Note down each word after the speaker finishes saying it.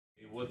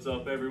What's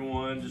up,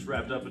 everyone? Just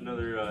wrapped up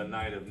another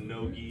night of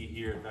no-gi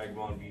here at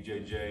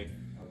VagabondBJJ.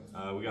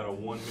 We got a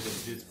 1-minute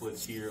Jitz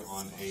Blitz here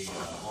on a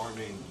arm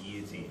and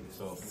guillotine.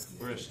 So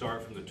we're going to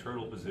start from the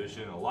turtle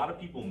position. A lot of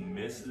people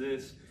miss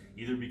this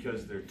either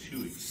because they're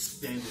too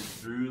extended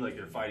through, like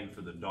they're fighting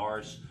for the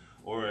Dars,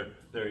 or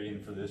they're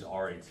in for this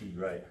RAT,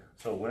 right?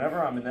 So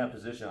whenever I'm in that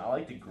position, I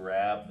like to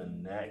grab the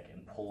neck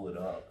and pull it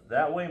up.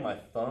 That way my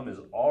thumb is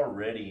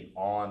already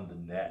on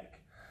the neck.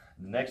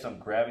 Next, I'm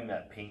grabbing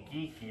that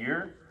pinky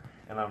here,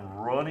 and I'm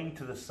running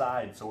to the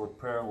side so we're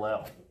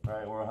parallel,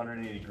 right? We're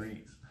 180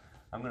 degrees.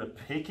 I'm gonna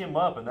pick him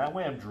up, and that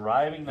way I'm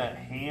driving that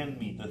hand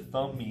meat, the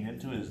thumb meat,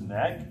 into his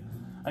neck.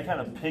 I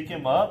kind of pick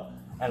him up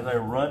as I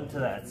run to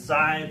that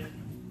side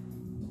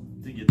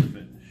to get the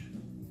finish.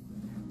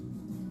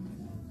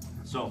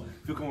 So,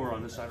 if you'll come over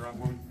on this side, rock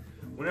for me.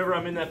 Whenever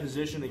I'm in that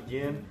position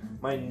again,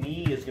 my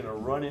knee is gonna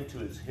run into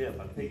his hip.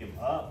 I pick him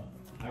up,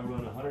 I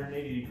run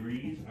 180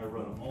 degrees, I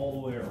run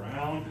all the way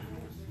around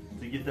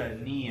to get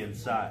that knee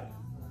inside.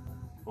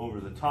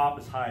 Over the top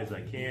as high as I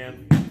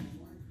can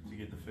to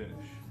get the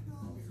finish.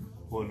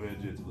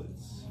 1-minute Jitz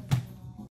Blitz.